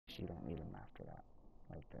you don't need them after that,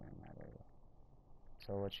 like they're in that area.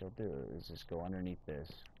 So what you'll do is just go underneath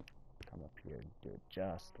this, come up here, do it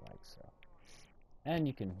just like so. And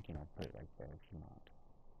you can, you know, put it right there if you want.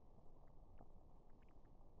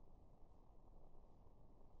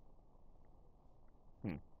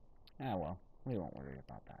 Ah, well, we won't worry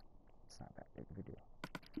about that. It's not that big of a deal.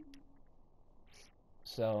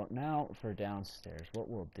 So now for downstairs, what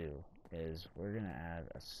we'll do is we're going to add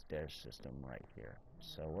a stair system right here.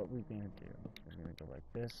 So what we're going to do is we're going to go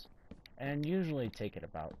like this, and usually take it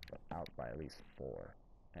out by at least 4,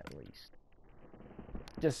 at least.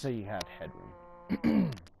 Just so you have headroom.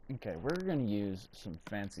 Okay, we're going to use some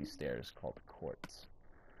fancy stairs called quartz,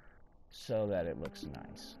 so that it looks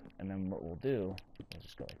nice. And then what we'll do, we'll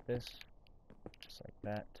just go like this, just like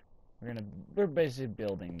that. We're basically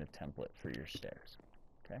building the template for your stairs.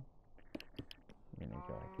 Okay? You're gonna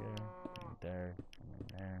go like here, and there, and then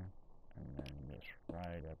there, and then just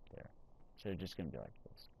right up there. So you're just gonna be like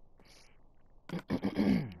this.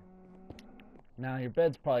 Now your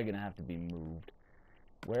bed's probably gonna have to be moved.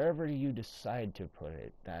 Wherever you decide to put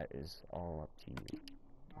it, that is all up to you.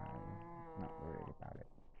 I'm not worried about it.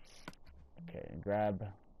 Okay, and grab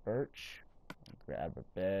birch, grab a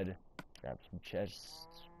bed, grab some chests,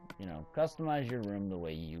 you know, customize your room the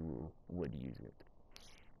way you would use it.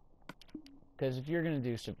 Because if you're going to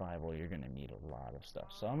do survival, you're going to need a lot of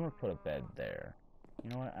stuff. So I'm going to put a bed there. You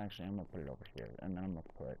know what? Actually, I'm going to put it over here. And then I'm going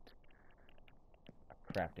to put a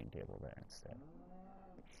crafting table there instead.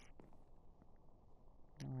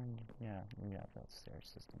 And yeah, we got that stair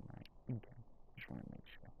system right. Okay, just want to make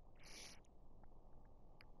sure.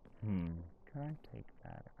 Can I take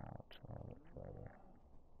that out a little bit further?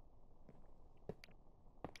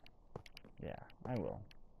 Yeah, I will.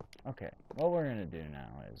 Okay, what we're going to do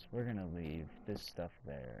now is we're going to leave this stuff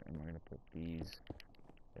there, and we're going to put these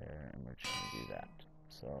there, and we're just going to do that.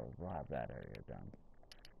 So we'll have that area done.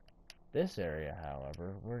 This area,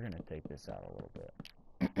 however, we're going to take this out a little bit.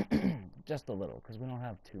 Just a little, because we don't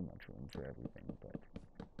have too much room for everything, but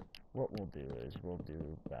what we'll do is we'll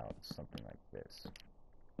do about something like this.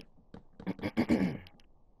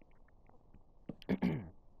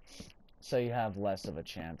 So you have less of a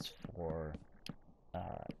chance for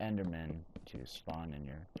Endermen to spawn in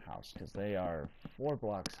your house, because they are 4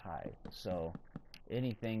 blocks high, so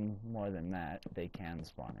anything more than that, they can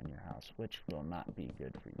spawn in your house, which will not be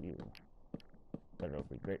good for you, but it'll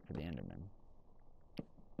be great for the Endermen.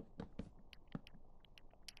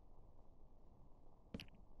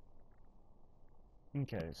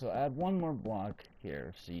 Okay, so add 1 more block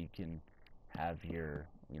here, so you can have your,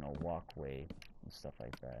 you know, walkway and stuff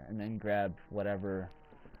like that, and then grab whatever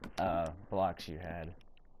blocks you had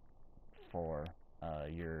for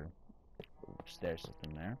your stair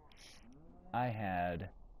system there. I had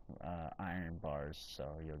iron bars,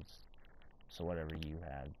 so so whatever you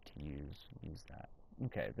had to use that.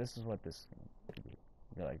 Okay, this is what this could be.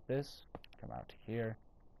 Go like this, come out to here,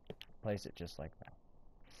 place it just like that,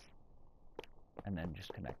 and then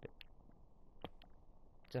just connect it,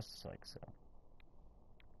 just like so.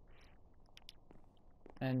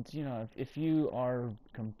 And you know, if you are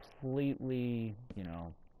completely, you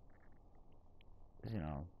know,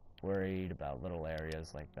 worried about little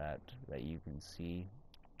areas like that you can see,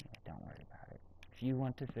 don't worry about it. If you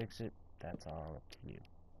want to fix it, that's all up to you.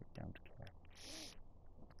 I don't care.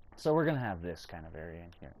 So we're gonna have this kind of area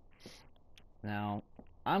in here. Now,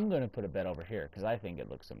 I'm gonna put a bed over here because I think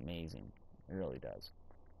it looks amazing. It really does.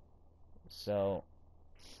 So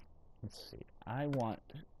let's see.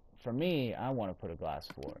 For me, I want to put a glass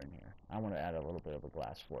floor in here. I want to add a little bit of a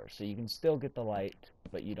glass floor so you can still get the light,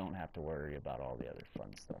 but you don't have to worry about all the other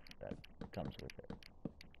fun stuff that comes with it.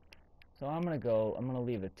 So I'm going to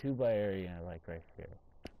leave a 2x area like right here.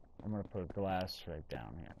 I'm going to put glass right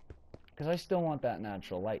down here, because I still want that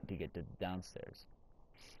natural light to get to downstairs.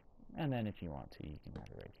 And then if you want to, you can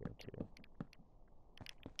have it right here too.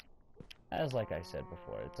 As like I said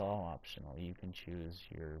before, it's all optional. You can choose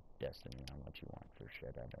your destiny on what you want for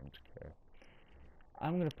shit. I don't care.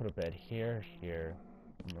 I'm going to put a bed here, here.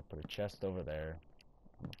 I'm going to put a chest over there.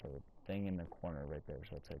 I'm going to put a thing in the corner right there,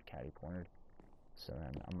 so it's like catty cornered. So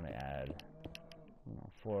then I'm going to add,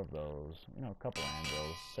 4 of those, a couple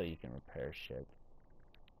anvils so you can repair shit.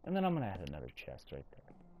 And then I'm going to add another chest right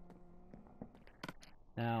there.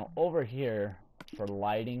 Now, over here, for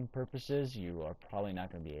lighting purposes, you are probably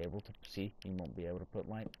not going to be able to see. You won't be able to put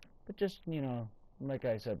light. But just, like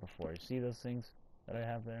I said before, you see those things that I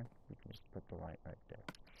have there? You can just put the light right there.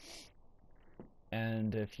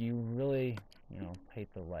 And if you really,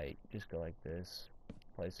 hate the light, just go like this.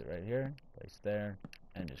 Place it right here, place there,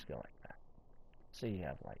 and just go like that. So you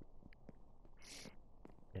have light.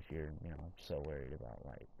 if you're, so worried about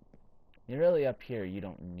light. You're really up here, you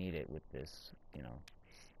don't need it with this,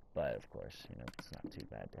 but of course, it's not too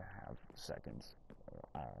bad to have seconds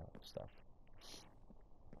stuff.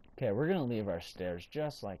 Okay, we're gonna leave our stairs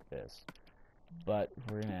just like this, but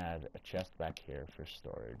we're gonna add a chest back here for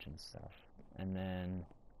storage and stuff, and then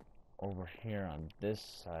over here on this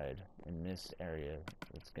side, in this area,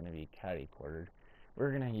 it's gonna be catty quartered.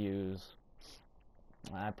 We're gonna use,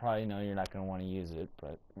 I probably know you're not gonna want to use it,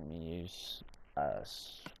 but I'm gonna use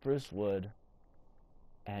spruce wood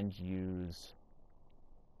and use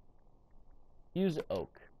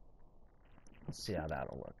oak. Let's see how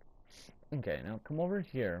that'll look. Okay, now come over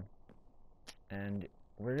here, and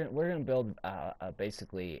we're gonna build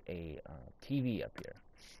basically a TV up here.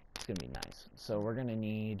 It's gonna be nice. So we're gonna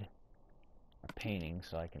need a painting,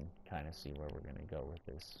 so I can kind of see where we're gonna go with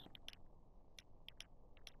this.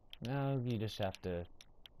 Now you just have to,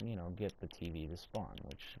 get the TV to spawn,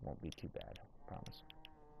 which won't be too bad, I promise.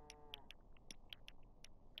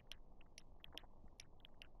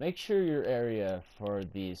 Make sure your area for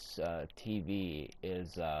this TV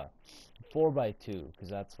is 4x2, because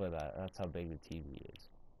that's how big the TV is.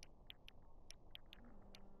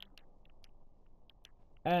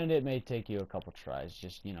 And it may take you a couple tries.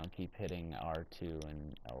 Just keep hitting R2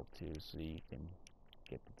 and L2 so you can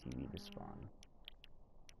get the TV to spawn.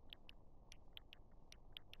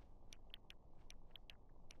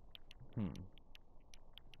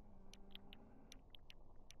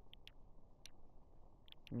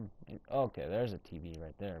 Okay, there's a TV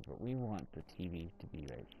right there, but we want the TV to be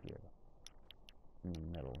right here in the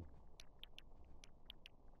middle.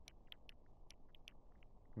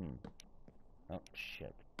 Oh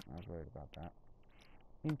shit, I was worried about that.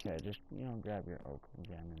 Okay, just grab your oak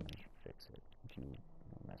again and just fix it if you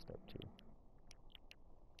messed up too.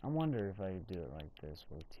 I wonder if I do it like this,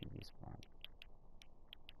 will the TV spawn?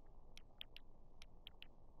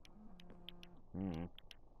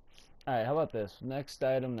 Alright, how about this? Next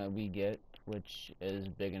item that we get, which is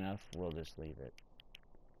big enough, we'll just leave it.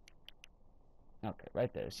 Okay,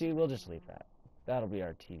 right there. See, we'll just leave that. That'll be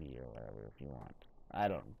our TV or whatever if you want. I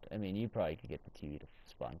mean, you probably could get the TV to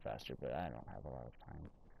spawn faster, but I don't have a lot of time.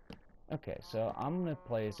 Okay, so I'm going to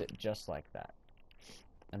place it just like that.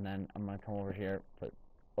 And then I'm going to come over here, put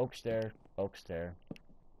oak stair,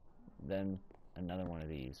 then another one of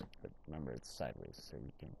these, but remember it's sideways so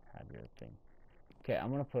you can have your thing. Okay, I'm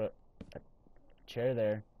going to put a chair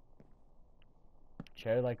there,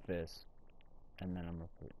 chair like this, and then I'm going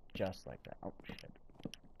to put it just like that. Oh, shit.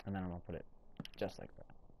 And then I'm going to put it just like that.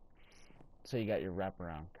 So you got your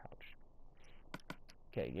wraparound couch.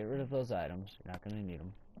 Okay, get rid of those items. You're not going to need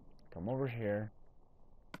them. Come over here,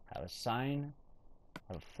 have a sign,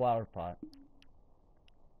 have a flower pot,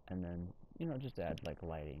 and then, just add like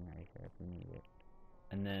lighting right here if you need it.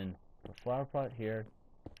 And then put a flower pot here,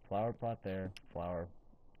 flower pot there, flower,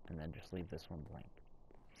 and then just leave this one blank.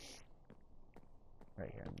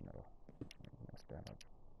 Right here in the middle. Mess that up.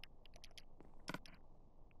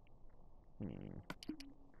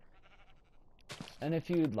 And if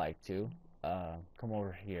you'd like to, come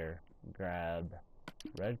over here, grab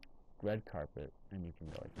red carpet, and you can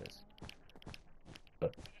go like this.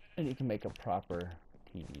 And you can make a proper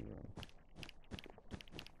TV room.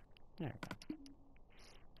 There we go.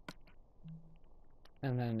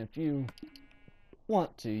 And then if you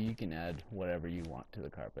want to, you can add whatever you want to the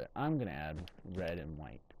carpet. I'm going to add red and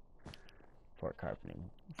white for carpeting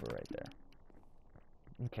for right there.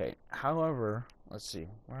 Okay, however, let's see,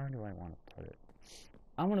 where do I want to put it?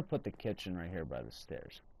 I'm going to put the kitchen right here by the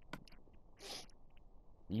stairs.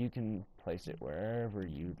 You can place it wherever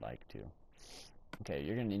you'd like to. Okay,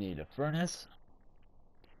 you're going to need a furnace.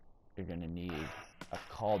 You're going to need a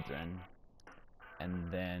cauldron.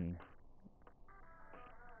 And then,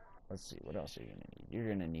 let's see, what else are you going to need? You're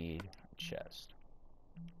going to need a chest.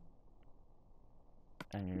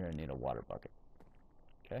 And you're going to need a water bucket.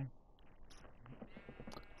 Okay?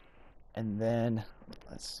 And then,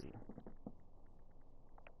 let's see.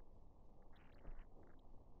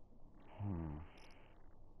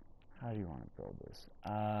 How do you want to build this?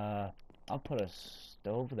 I'll put a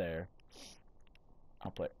stove there.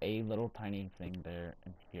 I'll put a little tiny thing there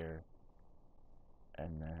and here.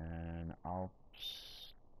 And then I'll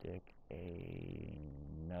stick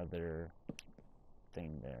another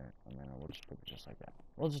thing there. And then we'll just put it just like that.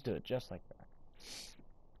 We'll just do it just like that.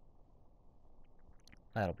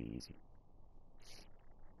 That'll be easy.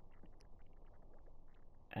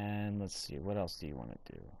 And let's see, what else do you want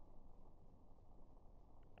to do?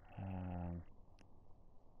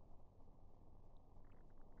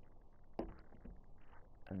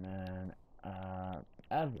 And then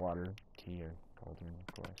add water to your cauldron,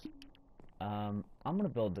 of course. I'm gonna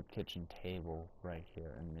build the kitchen table right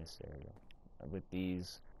here in this area with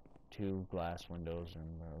these 2 glass windows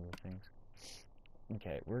and the other things.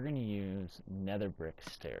 Okay, we're gonna use nether brick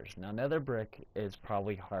stairs. Now, nether brick is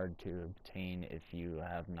probably hard to obtain if you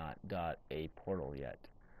have not got a portal yet.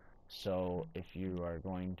 So, if you are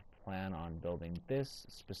going to plan on building this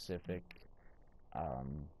specific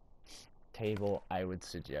table, I would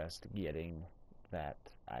suggest getting that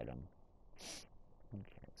item.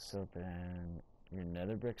 Okay, so then your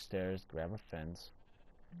nether brick stairs, grab a fence,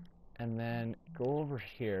 and then go over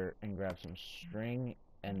here and grab some string,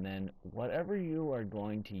 and then whatever you are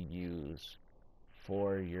going to use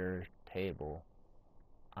for your table,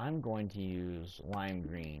 I'm going to use lime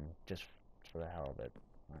green just for the hell of it.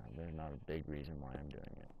 There's not a big reason why I'm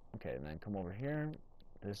doing it. Okay, and then come over here,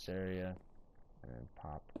 this area, and then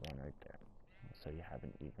pop one right there, so you have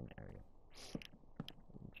an even area.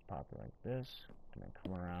 Just pop it like this, and then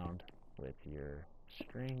come around with your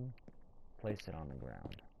string, place it on the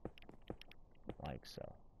ground, like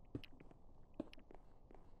so.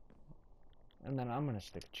 And then I'm gonna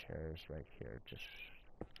stick chairs right here, just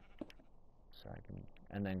so I can,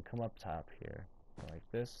 and then come up top here, like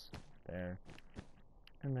this, there,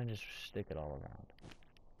 and then just stick it all around.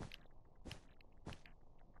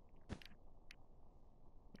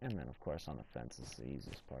 And then, of course, on the fence is the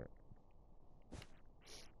easiest part.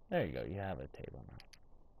 There you go, you have a table now.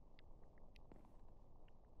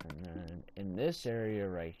 And then in this area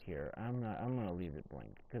right here, I'm gonna leave it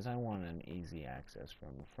blank because I want an easy access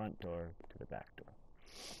from the front door to the back door.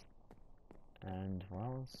 And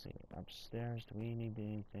well, let's see. Upstairs, do we need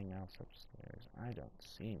anything else upstairs? I don't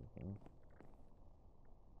see anything.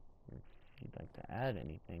 If you'd like to add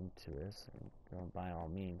anything to this, and by all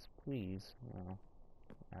means, please, well,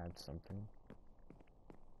 add something.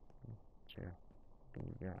 Sure,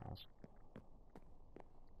 your house.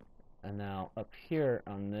 And now up here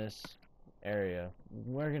on this area,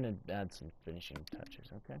 we're gonna add some finishing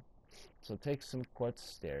touches, okay? So take some quartz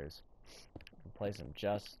stairs and place them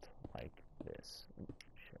just like this.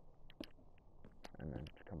 And then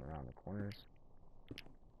come around the corners,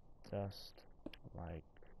 just like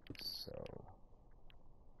so.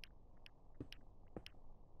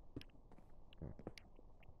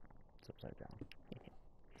 It's upside down.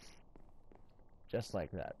 Just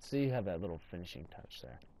like that. So you have that little finishing touch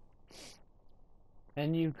there.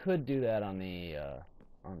 And you could do that on the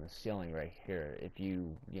ceiling right here if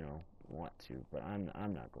you want to, but I'm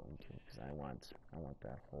not going to because I want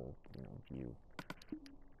that whole view.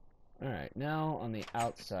 All right, now on the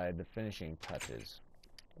outside, the finishing touches.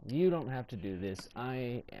 You don't have to do this.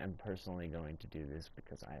 I am personally going to do this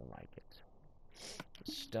because I like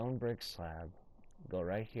it. Stone brick slab. Go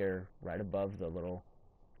right here, right above the little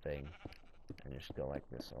thing, and just go like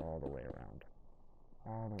this all the way around.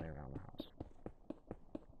 All the way around the house.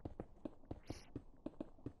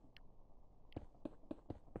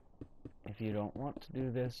 If you don't want to do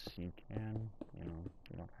this, you can, you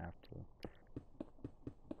don't have to.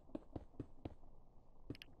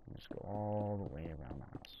 Just go all the way around the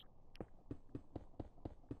house.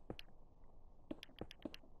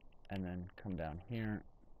 And then come down here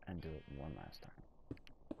and do it one last time.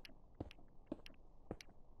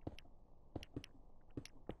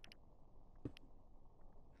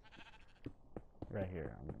 Right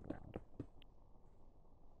here on the ground.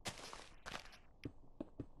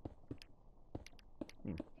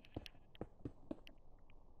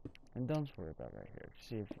 And don't worry about right here.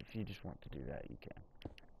 See, if you just want to do that, you can.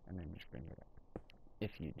 And then just bring it up.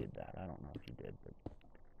 If you did that. I don't know if you did, but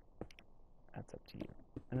that's up to you.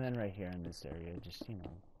 And then right here in this area, just,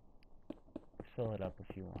 fill it up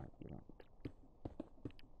if you want. You don't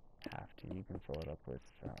have to. You can fill it up with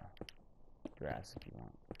grass if you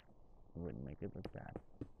want. It wouldn't make it look bad.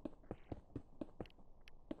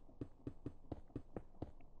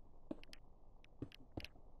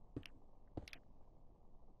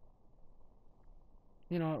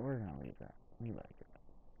 You know what? We're gonna leave that. We like it.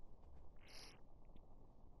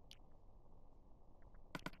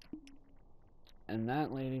 And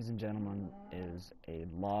that, ladies and gentlemen, is a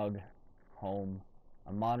log home,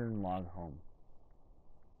 a modern log home.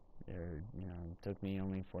 It took me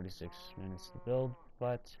only 46 minutes to build,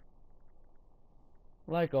 but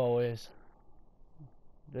like always,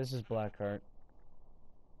 this is Blackheart.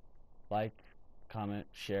 Like, comment,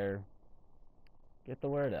 share, get the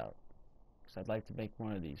word out. Because I'd like to make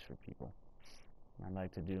more of these for people. I'd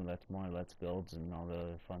like to do more Let's Builds and all the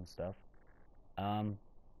other fun stuff. Well,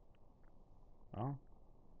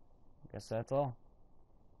 I guess that's all.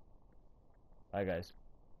 Bye, guys.